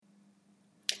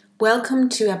Welcome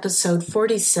to episode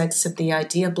 46 of the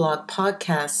Idea Blog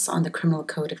podcasts on the Criminal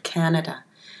Code of Canada.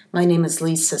 My name is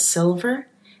Lisa Silver,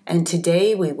 and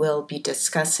today we will be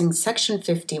discussing Section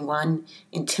 51,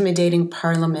 Intimidating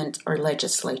Parliament or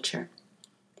Legislature.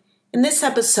 In this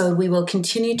episode, we will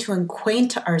continue to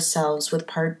acquaint ourselves with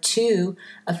Part 2,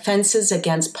 Offences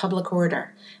Against Public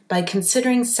Order, by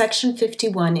considering Section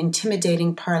 51,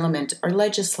 Intimidating Parliament or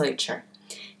Legislature.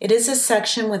 It is a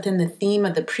section within the theme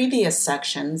of the previous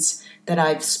sections that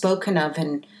I've spoken of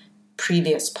in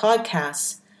previous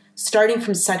podcasts, starting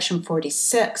from Section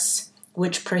 46,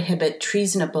 which prohibit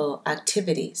treasonable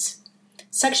activities.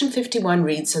 Section 51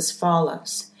 reads as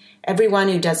follows. Everyone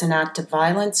who does an act of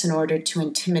violence in order to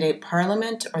intimidate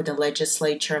Parliament or the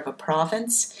legislature of a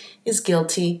province is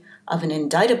guilty of an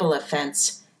indictable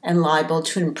offence and liable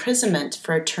to imprisonment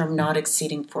for a term not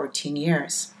exceeding 14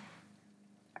 years.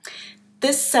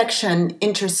 This section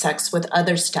intersects with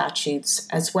other statutes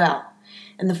as well.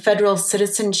 In the Federal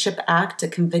Citizenship Act, a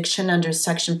conviction under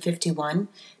Section 51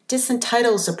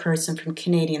 disentitles a person from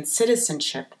Canadian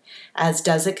citizenship, as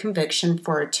does a conviction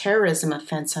for a terrorism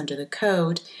offense under the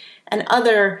Code, and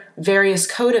other various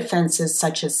code offenses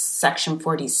such as Section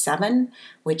 47,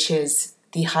 which is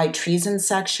the high treason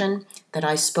section that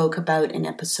I spoke about in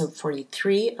episode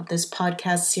 43 of this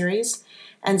podcast series,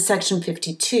 and Section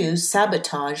 52,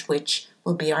 sabotage, which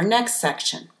will be our next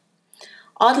section.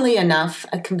 Oddly enough,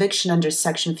 a conviction under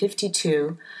Section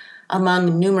 52,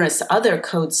 among numerous other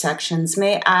code sections,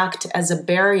 may act as a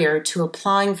barrier to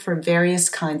applying for various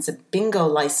kinds of bingo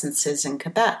licenses in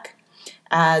Quebec,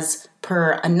 as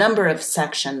per a number of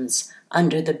sections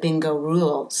under the bingo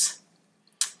rules.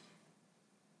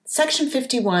 Section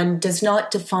 51 does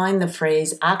not define the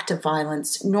phrase act of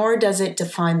violence, nor does it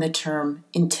define the term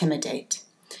intimidate.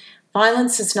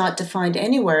 Violence is not defined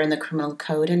anywhere in the Criminal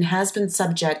Code and has been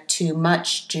subject to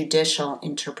much judicial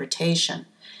interpretation.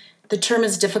 The term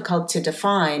is difficult to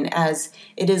define as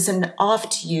it is an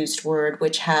oft-used word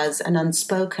which has an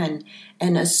unspoken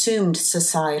and assumed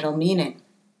societal meaning.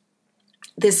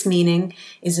 This meaning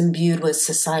is imbued with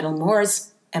societal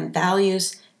mores and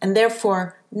values and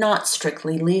therefore not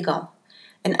strictly legal.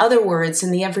 In other words,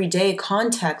 in the everyday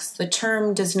context, the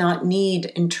term does not need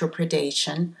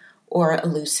interpretation or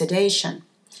elucidation.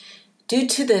 Due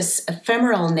to this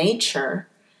ephemeral nature,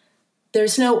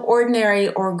 there's no ordinary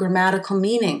or grammatical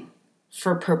meaning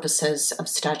for purposes of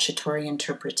statutory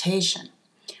interpretation.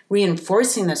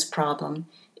 Reinforcing this problem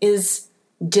is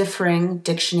differing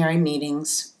dictionary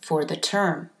meanings for the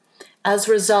term. As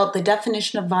a result, the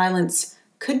definition of violence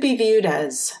could be viewed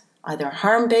as either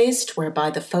harm-based, whereby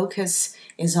the focus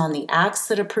is on the acts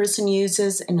that a person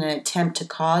uses in an attempt to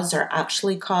cause or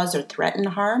actually cause or threaten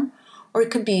harm, or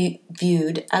it could be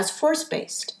viewed as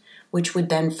force-based, which would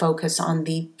then focus on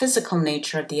the physical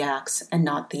nature of the acts and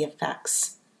not the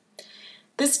effects.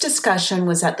 This discussion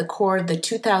was at the core of the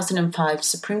 2005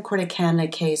 Supreme Court of Canada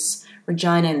case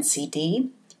Regina NCD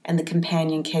and the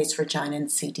companion case Regina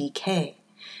NCDK.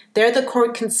 There, the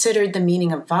court considered the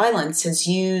meaning of violence as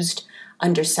used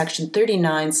under Section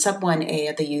 39, Sub 1A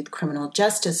of the Youth Criminal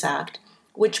Justice Act,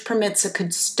 which permits a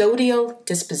custodial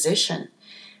disposition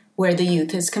where the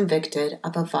youth is convicted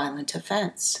of a violent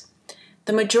offense.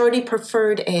 The majority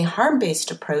preferred a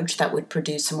harm-based approach that would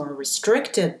produce a more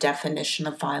restrictive definition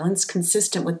of violence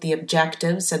consistent with the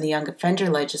objectives of the young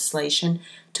offender legislation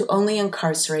to only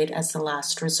incarcerate as the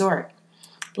last resort.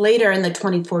 Later, in the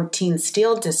 2014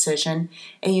 Steele decision,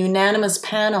 a unanimous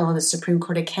panel of the Supreme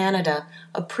Court of Canada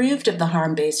approved of the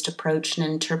harm-based approach in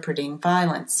interpreting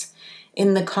violence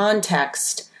in the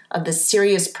context of the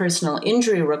serious personal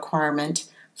injury requirement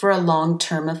for a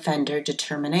long-term offender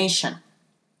determination.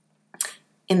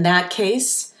 In that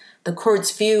case, the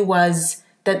court's view was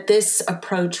that this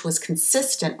approach was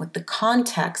consistent with the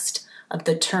context of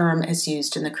the term as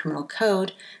used in the Criminal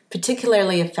Code,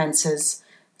 particularly offenses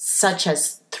such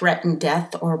as threatened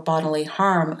death or bodily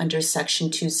harm under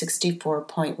Section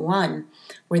 264.1,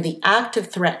 where the act of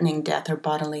threatening death or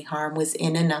bodily harm was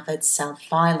in and of itself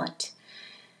violent.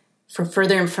 For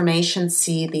further information,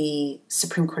 see the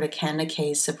Supreme Court of Canada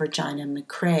case of Regina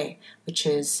McCrae, which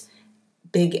is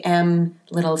big M,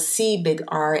 little c, big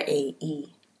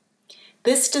R-A-E.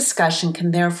 This discussion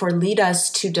can therefore lead us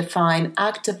to define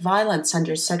act of violence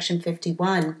under Section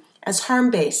 51 as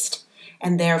harm-based,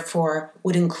 and therefore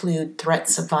would include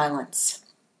threats of violence.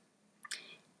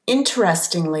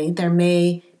 Interestingly, there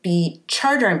may be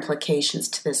charter implications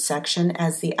to this section,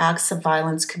 as the acts of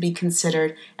violence could be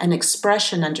considered an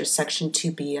expression under Section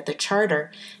 2B of the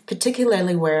Charter,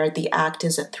 particularly where the act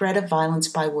is a threat of violence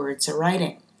by words or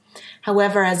writing.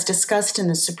 However, as discussed in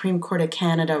the Supreme Court of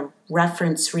Canada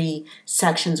Reference Re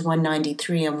Sections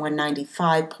 193 and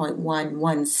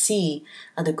 195.11c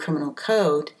of the Criminal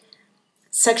Code,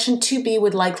 Section 2B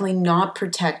would likely not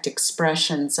protect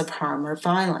expressions of harm or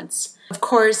violence. Of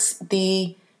course,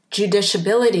 the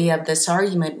judiciability of this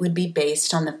argument would be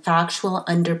based on the factual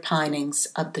underpinnings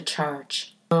of the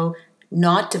charge. Though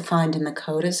not defined in the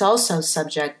code, is also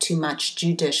subject to much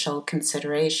judicial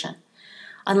consideration.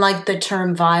 Unlike the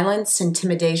term violence,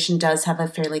 intimidation does have a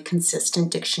fairly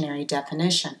consistent dictionary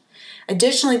definition.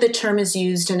 Additionally, the term is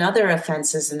used in other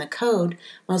offenses in the code,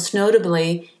 most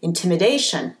notably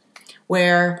intimidation,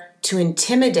 where to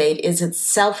intimidate is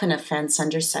itself an offense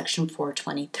under Section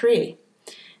 423.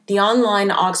 The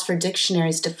online Oxford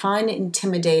dictionaries define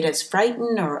intimidate as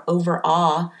frighten or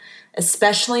overawe,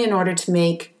 especially in order to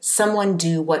make someone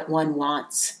do what one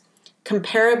wants.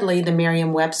 Comparably, the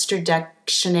Merriam-Webster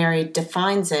dictionary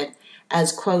defines it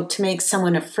as, quote, to make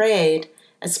someone afraid,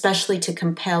 especially to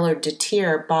compel or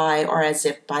deter by or as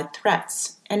if by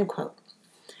threats, end quote.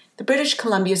 The British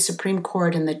Columbia Supreme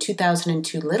Court in the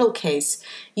 2002 Little case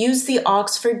used the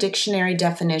Oxford Dictionary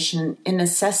definition in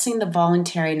assessing the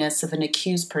voluntariness of an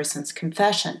accused person's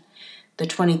confession. The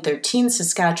 2013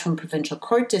 Saskatchewan Provincial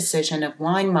Court decision of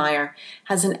Weinmeier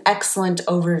has an excellent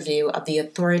overview of the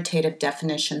authoritative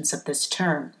definitions of this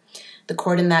term. The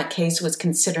court in that case was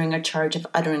considering a charge of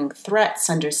uttering threats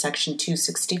under Section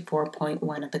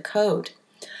 264.1 of the Code.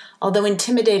 Although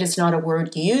intimidate is not a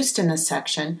word used in the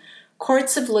section,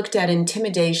 courts have looked at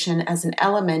intimidation as an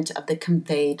element of the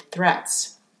conveyed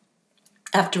threats.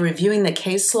 After reviewing the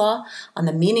case law on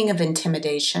the meaning of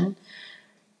intimidation,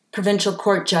 Provincial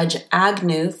Court Judge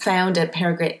Agnew found at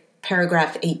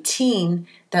paragraph 18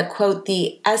 that, quote,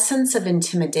 the essence of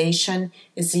intimidation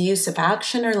is the use of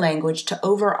action or language to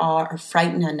overawe or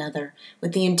frighten another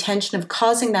with the intention of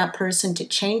causing that person to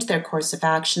change their course of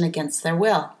action against their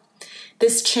will.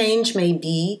 This change may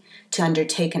be to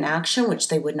undertake an action which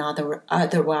they would not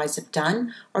otherwise have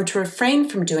done, or to refrain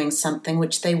from doing something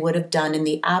which they would have done in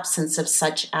the absence of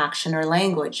such action or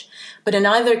language. But in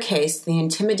either case, the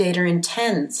intimidator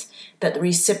intends that the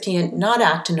recipient not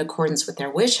act in accordance with their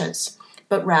wishes,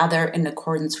 but rather in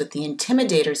accordance with the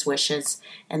intimidator's wishes,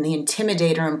 and the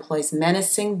intimidator employs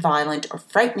menacing, violent, or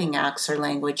frightening acts or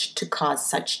language to cause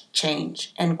such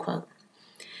change, end quote.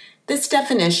 This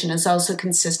definition is also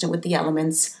consistent with the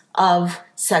elements of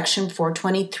Section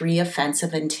 423 offense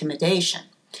of intimidation.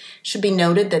 It should be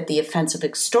noted that the offense of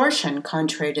extortion,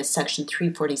 contrary to Section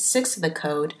 346 of the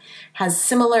Code, has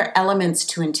similar elements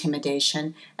to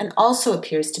intimidation and also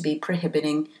appears to be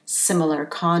prohibiting similar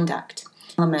conduct.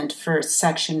 Element for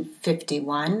Section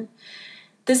 51.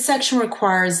 This section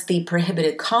requires the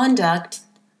prohibited conduct,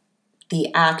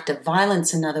 the act of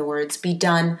violence, in other words, be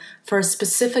done for a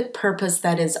specific purpose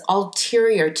that is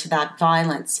ulterior to that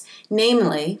violence,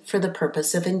 namely for the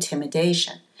purpose of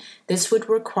intimidation. This would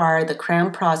require the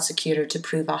Crown Prosecutor to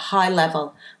prove a high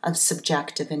level of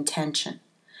subjective intention.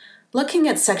 Looking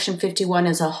at Section 51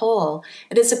 as a whole,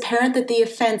 it is apparent that the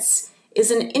offense is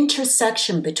an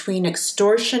intersection between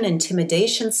extortion,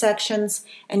 intimidation sections,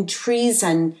 and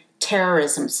treason,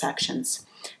 terrorism sections.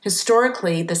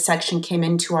 Historically, the section came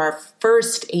into our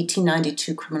first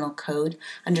 1892 Criminal Code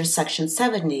under Section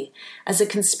 70 as a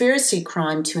conspiracy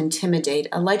crime to intimidate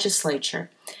a legislature.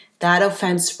 That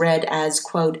offense read as,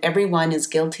 quote, everyone is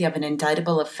guilty of an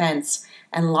indictable offense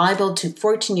and liable to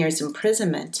 14 years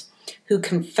imprisonment who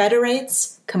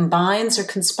confederates, combines, or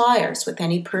conspires with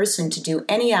any person to do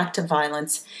any act of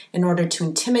violence in order to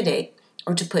intimidate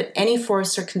or to put any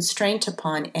force or constraint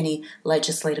upon any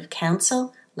legislative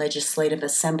council, legislative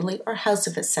assembly, or house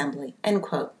of assembly, end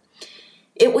quote.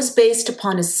 It was based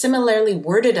upon a similarly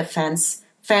worded offense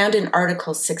found in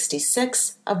Article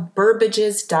 66 of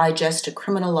Burbage's Digest of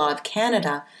Criminal Law of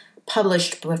Canada,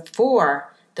 published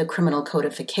before the criminal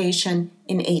codification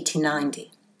in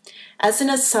 1890. As an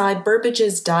aside,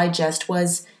 Burbage's Digest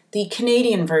was the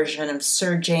Canadian version of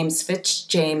Sir James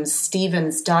Fitzjames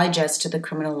Stephen's Digest of the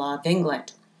Criminal Law of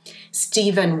England.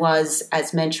 Stephen was,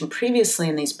 as mentioned previously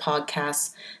in these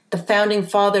podcasts, the founding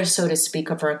father, so to speak,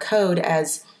 of our code,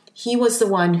 as he was the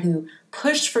one who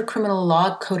pushed for criminal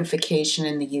law codification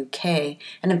in the UK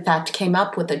and in fact came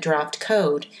up with a draft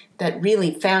code that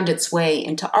really found its way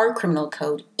into our criminal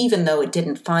code, even though it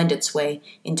didn't find its way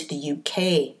into the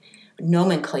UK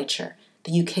nomenclature.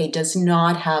 The UK does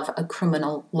not have a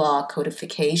criminal law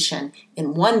codification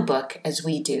in one book as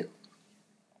we do.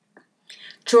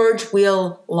 George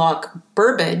Wheelock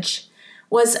Burbage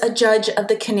was a judge of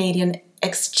the Canadian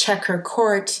Exchequer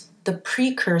Court, the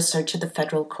precursor to the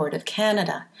Federal Court of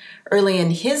Canada. Early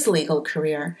in his legal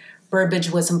career,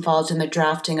 Burbage was involved in the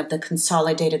drafting of the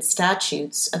Consolidated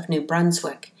Statutes of New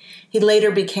Brunswick. He later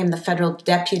became the federal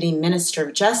Deputy Minister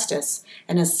of Justice,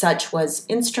 and as such was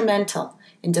instrumental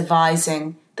in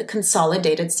devising the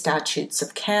Consolidated Statutes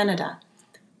of Canada.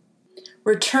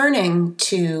 Returning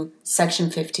to Section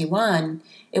 51,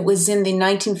 it was in the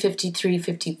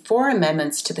 1953-54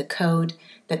 amendments to the Code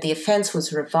that the offense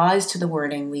was revised to the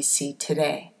wording we see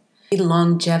today. The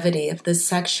longevity of this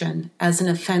section as an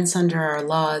offense under our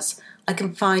laws, I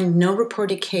can find no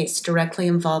reported case directly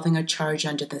involving a charge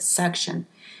under this section.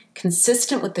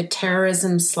 Consistent with the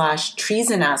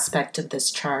terrorism/treason aspect of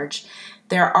this charge,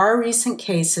 there are recent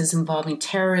cases involving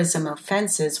terrorism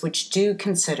offenses which do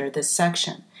consider this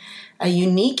section. A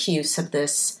unique use of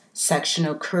this section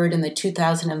occurred in the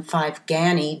 2005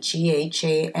 Gany,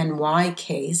 G-H-A-N-Y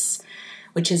case,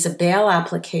 which is a bail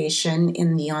application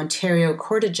in the Ontario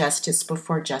Court of Justice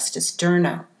before Justice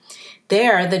Durno.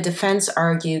 There, the defense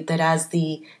argued that as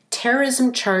the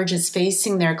terrorism charges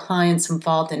facing their clients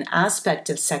involved an aspect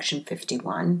of Section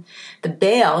 51, the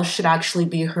bail should actually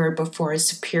be heard before a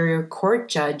superior court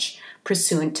judge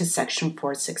pursuant to Section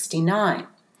 469.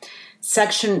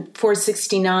 Section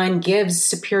 469 gives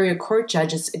superior court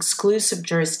judges exclusive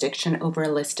jurisdiction over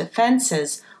a list of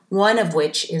offenses, one of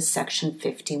which is Section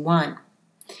 51.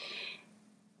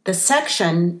 The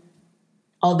section,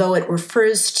 although it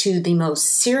refers to the most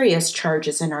serious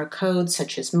charges in our code,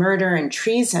 such as murder and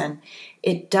treason,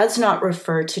 it does not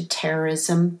refer to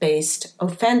terrorism-based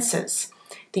offenses.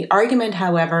 The argument,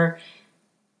 however,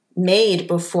 made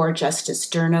before Justice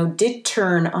Durno did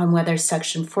turn on whether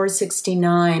Section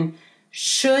 469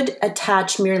 should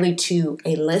attach merely to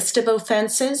a list of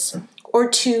offenses or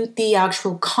to the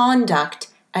actual conduct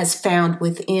as found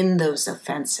within those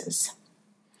offenses.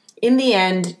 In the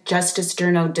end, Justice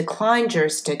Durno declined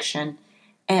jurisdiction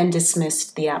and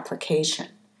dismissed the application.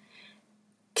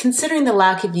 Considering the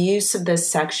lack of use of this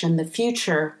section, the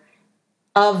future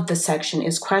of the section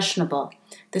is questionable.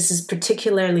 This is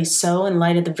particularly so in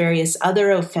light of the various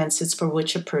other offenses for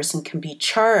which a person can be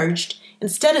charged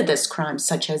instead of this crime,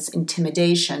 such as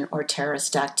intimidation or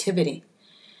terrorist activity.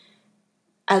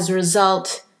 As a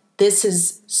result, this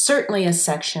is certainly a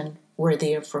section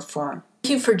worthy of reform.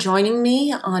 Thank you for joining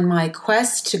me on my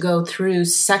quest to go through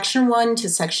Section 1 to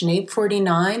Section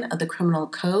 849 of the Criminal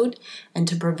Code and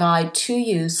to provide to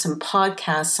you some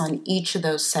podcasts on each of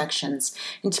those sections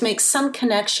and to make some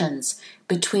connections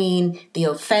between the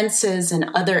offenses and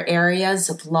other areas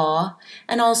of law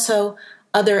and also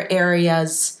other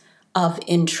areas of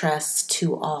interest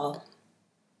to all.